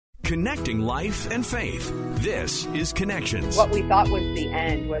Connecting life and faith. This is Connections. What we thought was the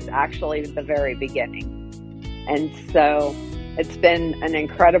end was actually the very beginning. And so it's been an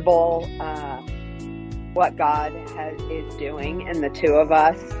incredible what God is doing in the two of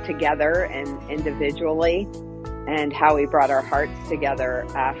us together and individually, and how He brought our hearts together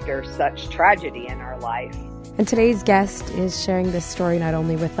after such tragedy in our life. And today's guest is sharing this story not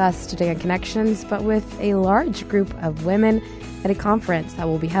only with us today on Connections, but with a large group of women at a conference that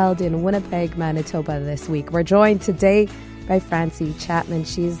will be held in Winnipeg, Manitoba this week. We're joined today by Francie Chapman.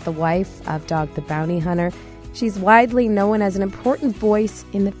 She's the wife of Dog the Bounty Hunter. She's widely known as an important voice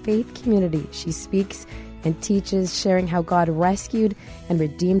in the faith community. She speaks and teaches, sharing how God rescued and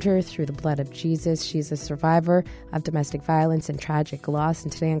redeemed her through the blood of Jesus. She's a survivor of domestic violence and tragic loss.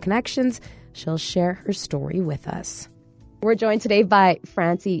 And today on Connections, she'll share her story with us. We're joined today by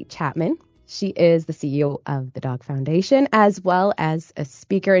Francie Chapman. She is the CEO of the Dog Foundation, as well as a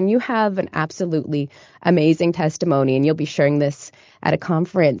speaker. And you have an absolutely amazing testimony, and you'll be sharing this at a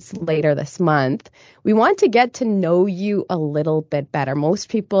conference later this month. We want to get to know you a little bit better. Most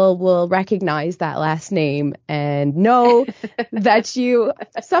people will recognize that last name and know that you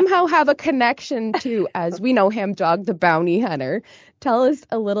somehow have a connection to, as we know him, Dog the Bounty Hunter. Tell us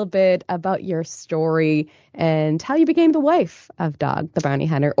a little bit about your story and how you became the wife of Dog the Bounty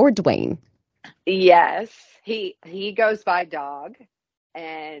Hunter, or Dwayne. Yes, he goes by Dog,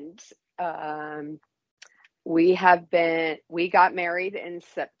 and we got married in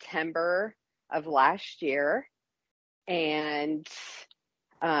September of last year, and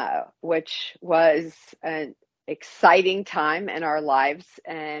which was an exciting time in our lives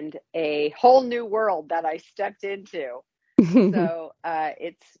and a whole new world that I stepped into. So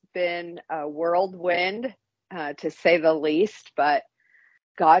it's been a whirlwind, to say the least, but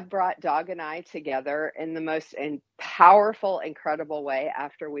God brought Dog and I together in the most powerful, incredible way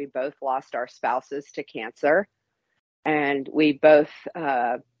after we both lost our spouses to cancer. And we both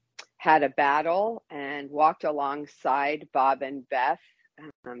had a battle and walked alongside Bob and Beth.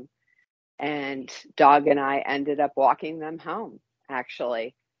 And Dog and I ended up walking them home,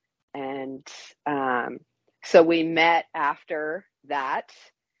 actually. And so we met after that.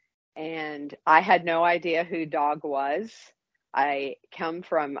 And I had no idea who Dog was. I come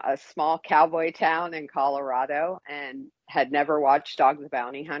from a small cowboy town in Colorado and had never watched Dog the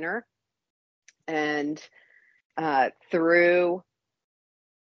Bounty Hunter. And through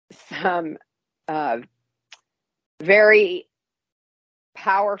some very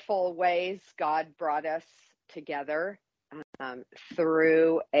powerful ways, God brought us together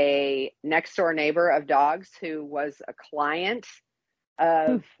through a next door neighbor of Dog's who was a client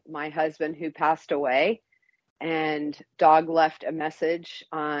of my husband who passed away. And Dog left a message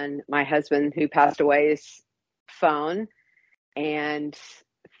on my husband who passed away's phone. And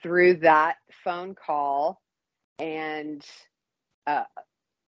through that phone call and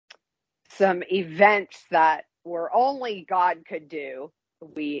some events that were only God could do,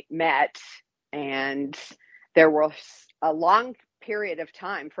 we met. And there was a long period of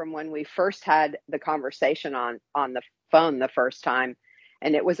time from when we first had the conversation on the phone the first time.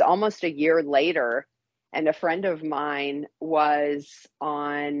 And it was almost a year later. And a friend of mine was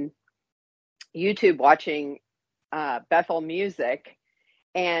on YouTube watching Bethel Music,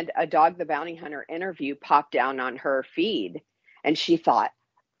 and a Dog the Bounty Hunter interview popped down on her feed. And she thought,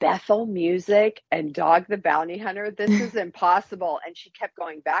 Bethel Music and Dog the Bounty Hunter, this is impossible. And she kept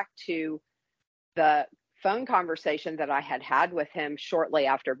going back to the phone conversation that I had had with him shortly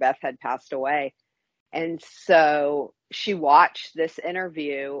after Beth had passed away. And so she watched this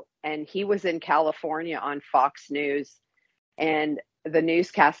interview, and he was in California on Fox News. And the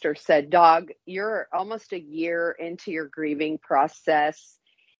newscaster said, Dog, you're almost a year into your grieving process.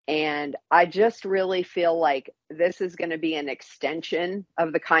 And I just really feel like this is going to be an extension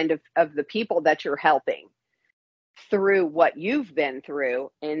of the kind of the people that you're helping through what you've been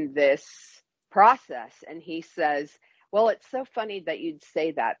through in this process. And he says, well, it's so funny that you'd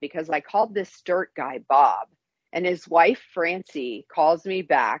say that, because I called this dirt guy Bob, and his wife Francie calls me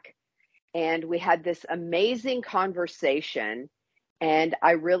back, and we had this amazing conversation, and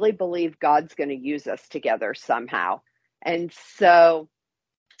I really believe God's going to use us together somehow. And so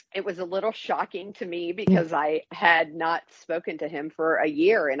it was a little shocking to me, because I had not spoken to him for a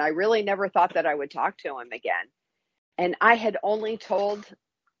year, and I really never thought that I would talk to him again. And I had only told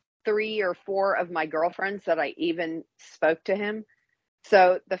 3 or 4 of my girlfriends that I even spoke to him.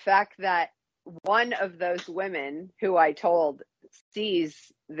 So the fact that one of those women who I told sees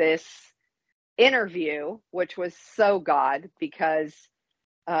this interview, which was so God, because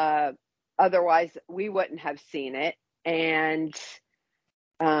otherwise we wouldn't have seen it. And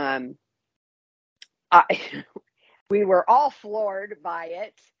I, we were all floored by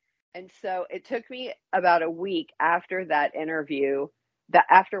it. And so it took me about a week after that interview,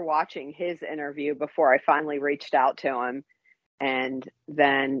 after watching his interview, before I finally reached out to him. And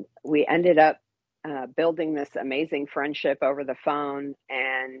then we ended up building this amazing friendship over the phone.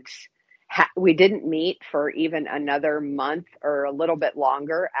 And we didn't meet for even another month or a little bit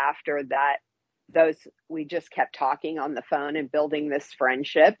longer after that. We just kept talking on the phone and building this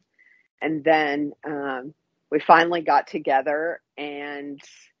friendship. And then we finally got together, and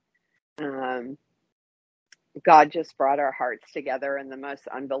God just brought our hearts together in the most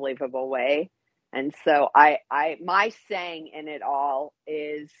unbelievable way. And so my saying in it all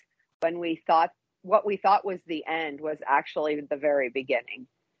is, what we thought was the end was actually the very beginning.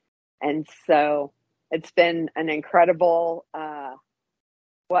 And so it's been an incredible,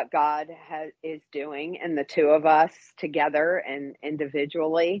 what God is doing in the two of us together and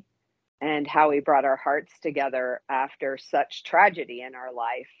individually, and how he brought our hearts together after such tragedy in our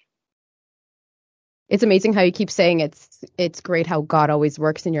life. It's amazing how you keep saying it's great how God always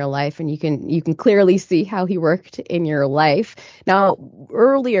works in your life, and you can clearly see how he worked in your life. Now,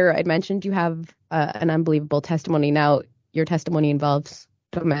 earlier I'd mentioned you have an unbelievable testimony. Now, your testimony involves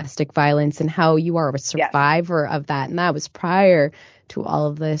domestic violence and how you are a survivor of that, and that was prior to all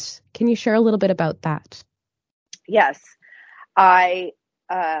of this. Can you share a little bit about that? Yes, I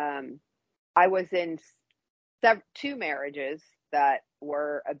was in two marriages that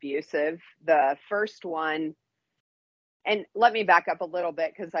were abusive. The first one, and let me back up a little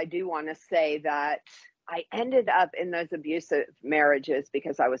bit, because I do want to say that I ended up in those abusive marriages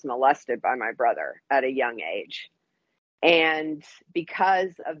because I was molested by my brother at a young age. And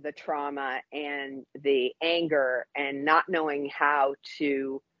because of the trauma and the anger and not knowing how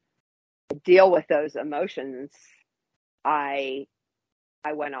to deal with those emotions, I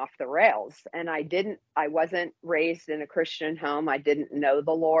went off the rails. And I wasn't raised in a Christian home. I didn't know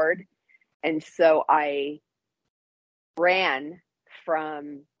the Lord. And so I ran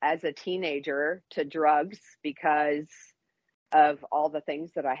from, as a teenager, to drugs because of all the things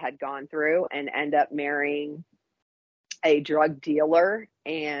that I had gone through, and end up marrying a drug dealer.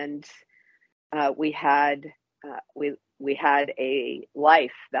 And we had a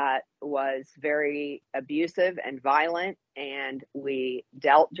life that was very abusive and violent, and we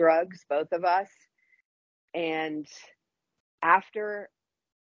dealt drugs, both of us. And after,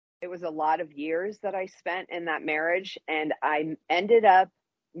 it was a lot of years that I spent in that marriage, and I ended up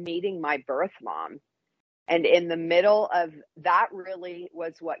meeting my birth mom. And in the middle of that really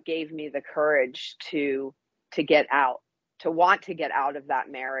was what gave me the courage to get out, to want to get out of that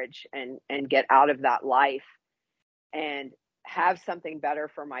marriage and get out of that life and have something better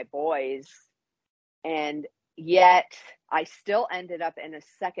for my boys. And yet I still ended up in a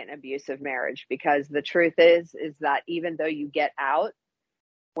second abusive marriage, because the truth is that even though you get out,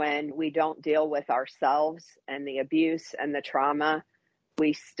 when we don't deal with ourselves and the abuse and the trauma,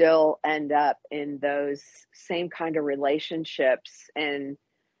 we still end up in those same kind of relationships. And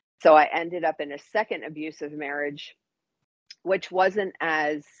so I ended up in a second abusive marriage, which wasn't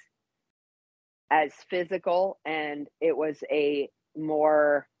as physical, and it was a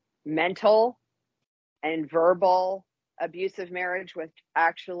more mental and verbal abusive marriage, which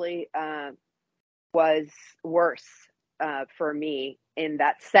actually was worse for me in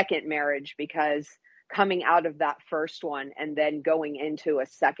that second marriage, because coming out of that first one and then going into a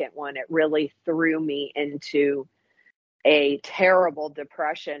second one, it really threw me into a terrible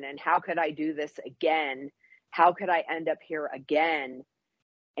depression. And how could I do this again? How could I end up here again?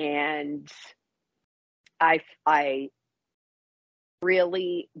 And I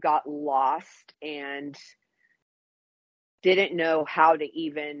really got lost and didn't know how to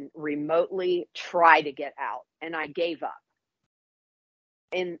even remotely try to get out. And I gave up.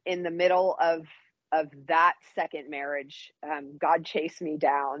 In the middle of that second marriage, God chased me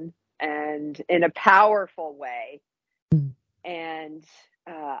down, and in a powerful way. And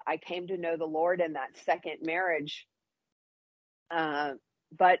I came to know the Lord in that second marriage.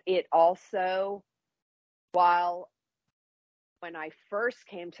 But it also, when I first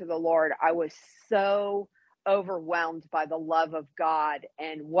came to the Lord, I was so overwhelmed by the love of God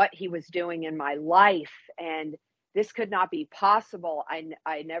and what he was doing in my life. And this could not be possible.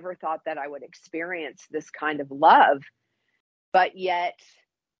 I never thought that I would experience this kind of love. But yet,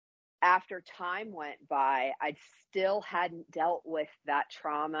 after time went by, I still hadn't dealt with that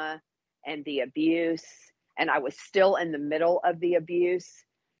trauma and the abuse, and I was still in the middle of the abuse.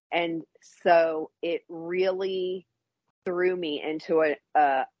 And so it really threw me into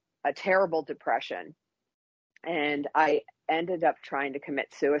a terrible depression. And I ended up trying to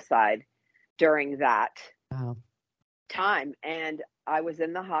commit suicide during that Wow. time. And I was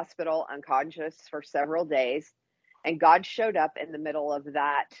in the hospital unconscious for several days. And God showed up in the middle of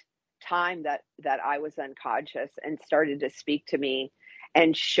that time that I was unconscious and started to speak to me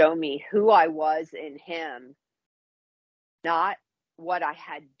and show me who I was in him, not what I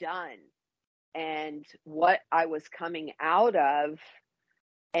had done and what I was coming out of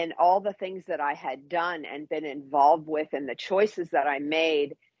and all the things that I had done and been involved with and the choices that I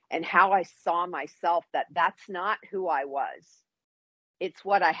made and how I saw myself, that that's not who I was. It's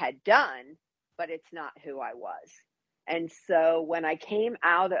what I had done, but it's not who I was. And so when I came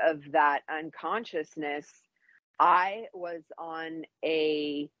out of that unconsciousness, I was on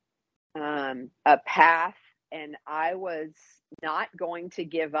a path, and I was not going to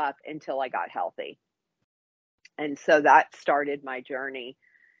give up until I got healthy. And so that started my journey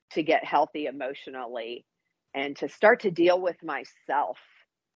to get healthy emotionally and to start to deal with myself.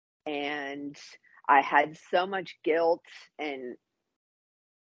 And I had so much guilt, and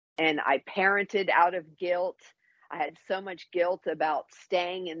I parented out of guilt. I had so much guilt about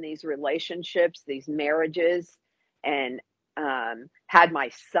staying in these relationships, these marriages, and had my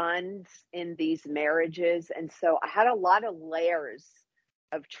sons in these marriages. And so I had a lot of layers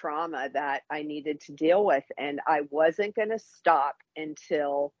of trauma that I needed to deal with. And I wasn't going to stop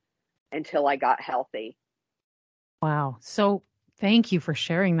until I got healthy. Wow. So thank you for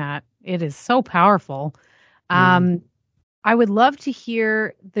sharing that. It is so powerful. I would love to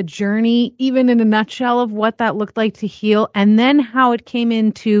hear the journey, even in a nutshell, of what that looked like to heal, and then how it came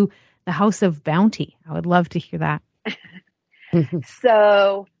into the House of Bounty. I would love to hear that.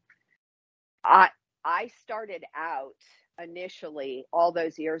 So I started out initially all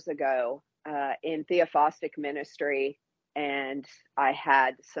those years ago in Theophostic ministry, and I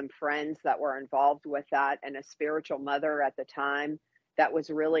had some friends that were involved with that, and a spiritual mother at the time that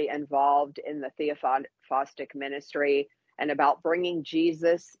was really involved in the Theophostic ministry and about bringing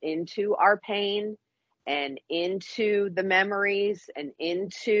Jesus into our pain and into the memories and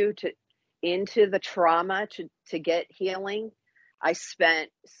into the trauma to get healing. I spent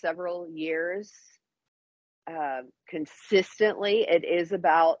several years consistently. It is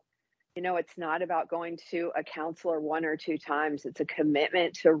about, it's not about going to a counselor one or two times. It's a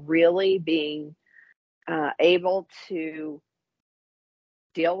commitment to really being able to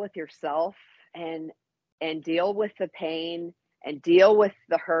deal with yourself and deal with the pain and deal with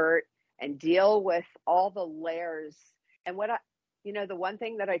the hurt and deal with all the layers. And the one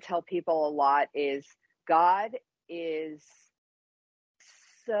thing that I tell people a lot is God is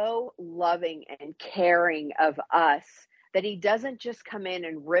so loving and caring of us that he doesn't just come in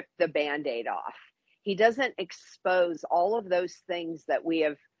and rip the Band-Aid off. He doesn't expose all of those things that we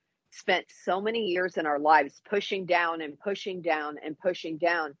have spent so many years in our lives pushing down and pushing down and pushing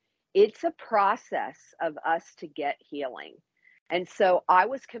down. It's a process of us to get healing. And so I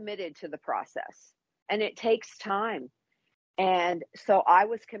was committed to the process, and it takes time. And so I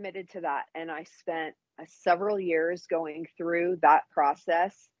was committed to that. And I spent several years going through that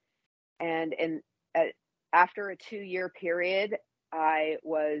process. And after a 2-year period, I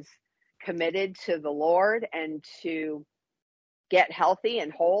was committed to the Lord and to get healthy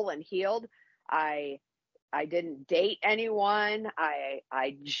and whole and healed. I didn't date anyone.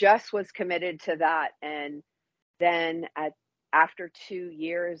 I just was committed to that. And then after 2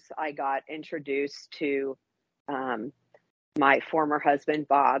 years, I got introduced to my former husband,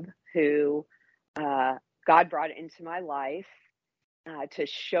 Bob, who God brought into my life to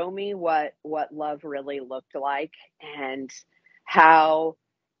show me what love really looked like and how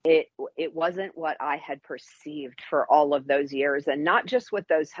it wasn't what I had perceived for all of those years. And not just with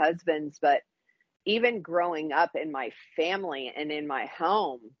those husbands, but even growing up in my family and in my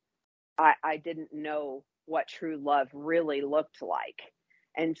home, I didn't know what true love really looked like.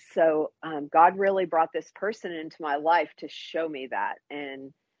 And so God really brought this person into my life to show me that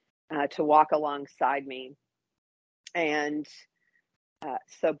and to walk alongside me. And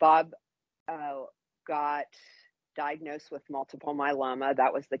so Bob got diagnosed with multiple myeloma.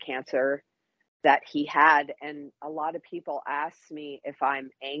 That was the cancer that he had. And a lot of people ask me if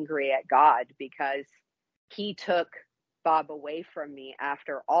I'm angry at God because he took Bob away from me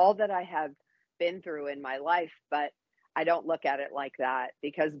after all that I have been through in my life. But I don't look at it like that,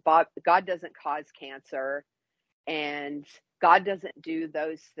 because God doesn't cause cancer, and God doesn't do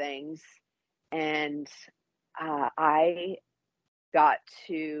those things. And I got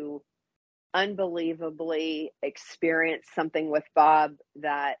to unbelievably experience something with Bob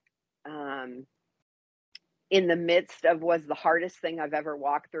that in the midst of was the hardest thing I've ever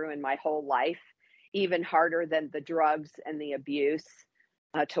walked through in my whole life. even harder than the drugs and the abuse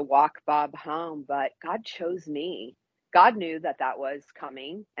to walk Bob home. But God chose me. God knew that that was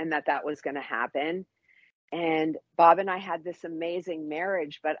coming and that that was going to happen. And Bob and I had this amazing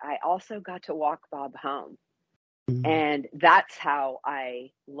marriage, but I also got to walk Bob home. And that's how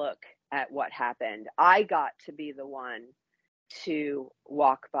I look at what happened. I got to be the one to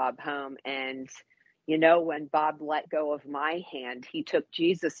walk Bob home. And, you know, when Bob let go of my hand, he took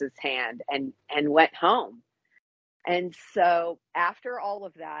Jesus's hand and went home. And so after all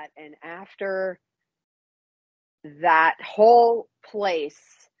of that, and after that whole place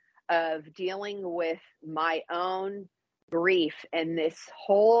of dealing with my own grief and this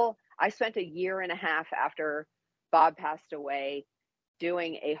whole, I spent a year and a half after Bob passed away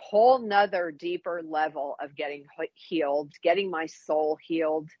doing a whole nother deeper level of getting healed, getting my soul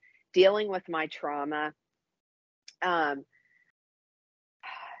healed, dealing with my trauma, and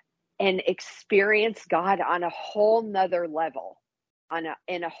experience God on a whole nother level,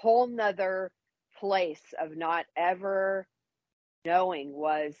 in a whole nother place of not ever knowing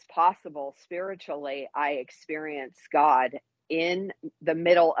was possible spiritually. I experienced God in the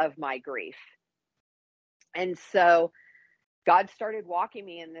middle of my grief. And so God started walking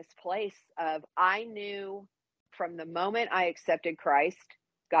me in this place of, I knew from the moment I accepted Christ,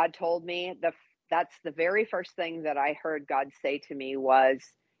 God told me that's the very first thing that I heard God say to me was,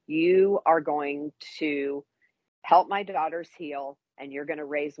 you are going to help my daughters heal, and you're going to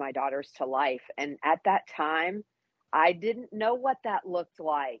raise my daughters to life. And at that time, I didn't know what that looked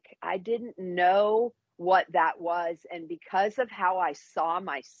like. I didn't know what that was. And because of how I saw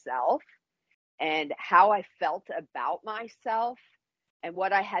myself and how I felt about myself and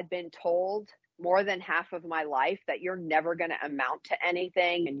what I had been told more than half of my life, that you're never going to amount to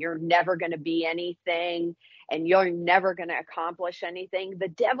anything and you're never going to be anything and you're never going to accomplish anything, the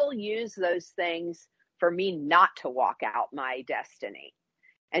devil used those things for me not to walk out my destiny.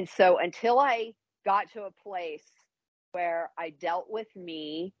 And so until I got to a place where I dealt with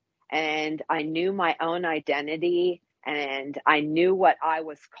me and I knew my own identity and I knew what I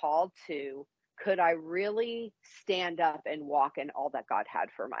was called to, could I really stand up and walk in all that God had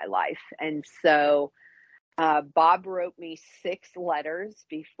for my life? And so Bob wrote me 6 letters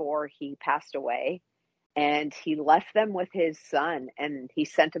before he passed away, and he left them with his son, and he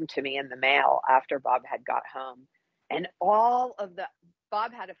sent them to me in the mail after Bob had got home. And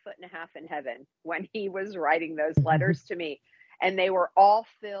Bob had 1.5 feet in heaven when he was writing those letters to me, and they were all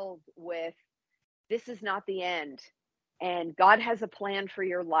filled with, this is not the end. And God has a plan for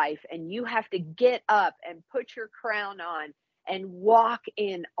your life, and you have to get up and put your crown on and walk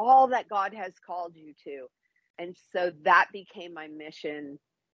in all that God has called you to. And so that became my mission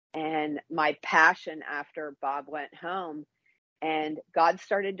and my passion after Bob went home. And God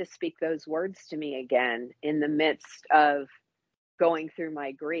started to speak those words to me again in the midst of going through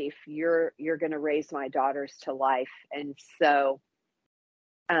my grief. You're going to raise my daughters to life. And so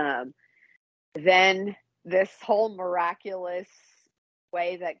then this whole miraculous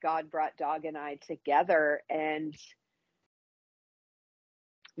way that God brought Dog and I together, and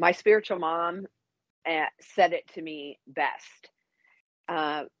my spiritual mom said it to me best.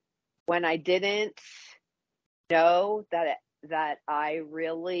 When I didn't know that I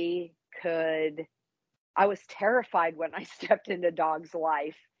really could, I was terrified when I stepped into Dog's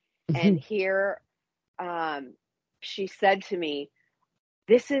life. And here she said to me,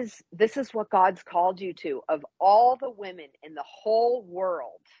 this is what God's called you to. Of all the women in the whole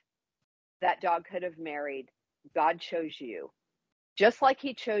world that Dog could have married, God chose you. Just like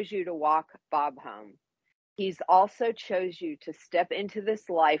he chose you to walk Bob home, he's also chose you to step into this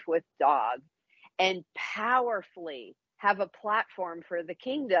life with Dog and powerfully have a platform for the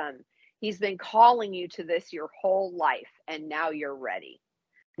kingdom. He's been calling you to this your whole life, and now you're ready.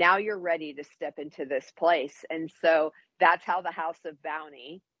 Now you're ready to step into this place. And so that's how the House of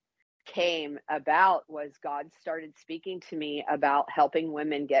Bounty came about, was God started speaking to me about helping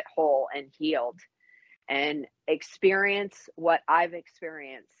women get whole and healed and experience what I've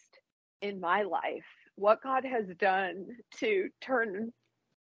experienced in my life, what God has done to turn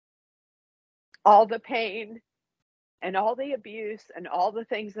all the pain and all the abuse and all the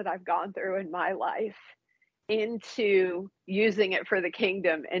things that I've gone through in my life into using it for the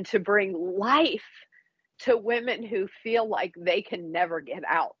kingdom and to bring life to women who feel like they can never get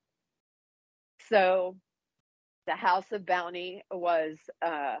out. So the House of Bounty was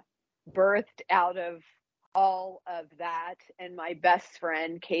birthed out of all of that. And my best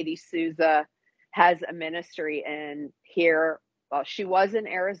friend, Katie Souza, has a ministry in here. Well, she was in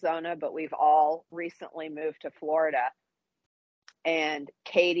Arizona, but we've all recently moved to Florida. And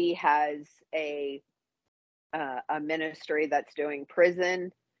Katie has a ministry that's doing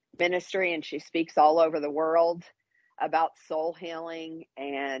prison ministry, and she speaks all over the world about soul healing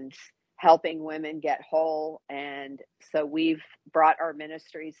and helping women get whole. And so we've brought our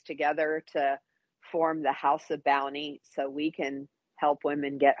ministries together to form the House of Bounty so we can help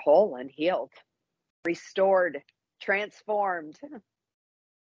women get whole and healed, restored, transformed.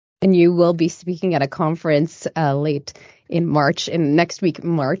 And you will be speaking at a conference late in March, in next week,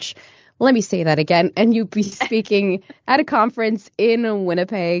 March. Let me say that again. And you'll be speaking at a conference in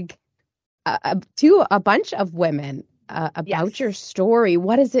Winnipeg to a bunch of women about your story.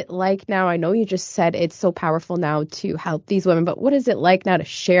 What is it like now? I know you just said it's so powerful now to help these women, but what is it like now to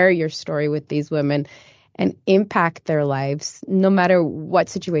share your story with these women and impact their lives, no matter what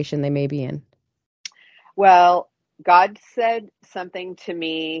situation they may be in? Well, God said something to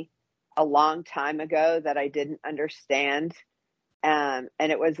me a long time ago that I didn't understand. And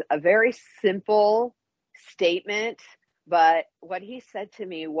it was a very simple statement, but what he said to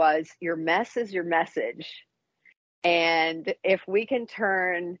me was, your mess is your message. And if we can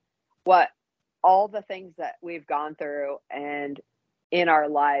turn all the things that we've gone through and in our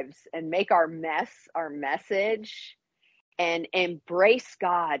lives and make our mess our message and embrace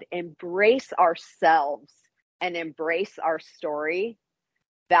God, embrace ourselves, and embrace our story,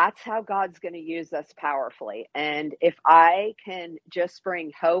 that's how God's going to use us powerfully. And if I can just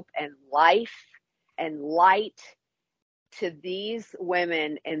bring hope and life and light to these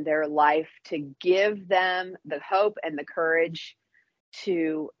women in their life, to give them the hope and the courage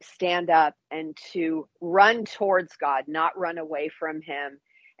to stand up and to run towards God, not run away from him,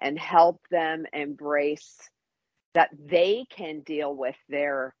 and help them embrace that they can deal with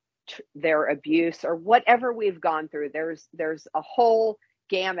their abuse or whatever we've gone through. There's a whole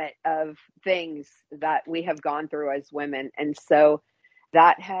gamut of things that we have gone through as women. And so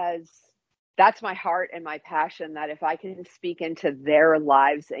that's my heart and my passion, that if I can speak into their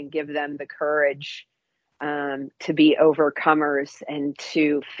lives and give them the courage to be overcomers and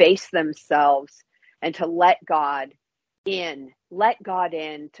to face themselves and to let God in,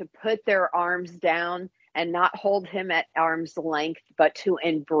 to put their arms down and not hold him at arm's length, but to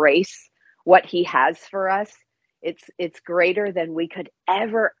embrace what he has for us. It's greater than we could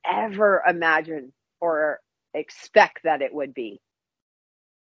ever imagine or expect that it would be.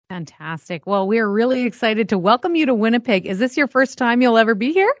 Fantastic. Well, we're really excited to welcome you to Winnipeg. Is this your first time you'll ever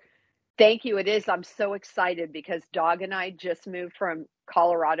be here? Thank you. It is. I'm so excited because Dog and I just moved from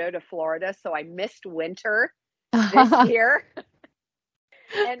Colorado to Florida, so I missed winter this year.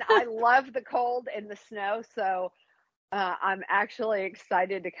 And I love the cold and the snow, so I'm actually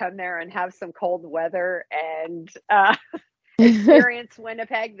excited to come there and have some cold weather and experience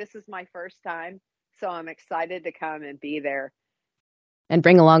Winnipeg. This is my first time, so I'm excited to come and be there. And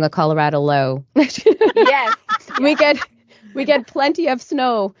bring along a Colorado Low. Yes. We get plenty of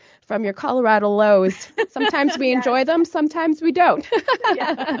snow from your Colorado Lows. Sometimes we enjoy them, sometimes we don't.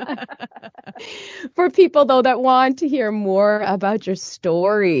 For people, though, that want to hear more about your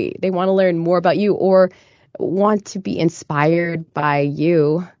story, they want to learn more about you or want to be inspired by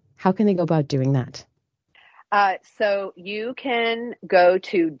you, how can they go about doing that? So you can go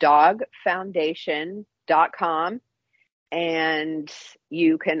to dogfoundation.com, and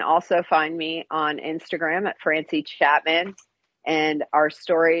you can also find me on Instagram at Francie Chapman. And our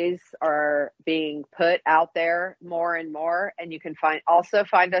stories are being put out there more and more. And you can also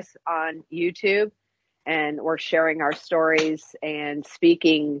find us on YouTube, and we're sharing our stories and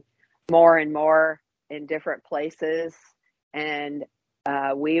speaking more and more in different places. And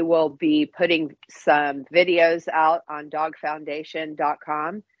we will be putting some videos out on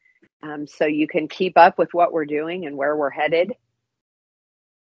dogfoundation.com. So you can keep up with what we're doing and where we're headed.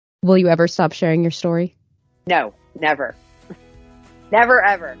 Will you ever stop sharing your story? No, never. Never,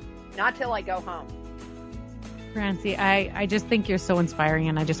 ever. Not till I go home. Francie, I just think you're so inspiring,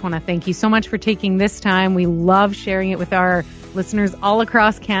 and I just want to thank you so much for taking this time. We love sharing it with our listeners all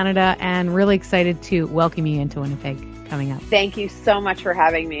across Canada, and really excited to welcome you into Winnipeg coming up. Thank you so much for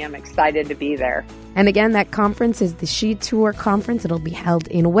having me. I'm excited to be there. And again, that conference is the She Tour Conference. It'll be held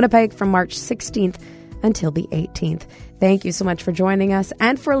in Winnipeg from March 16th until the 18th. Thank you so much for joining us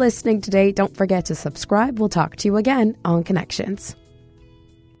and for listening today. Don't forget to subscribe. We'll talk to you again on Connections.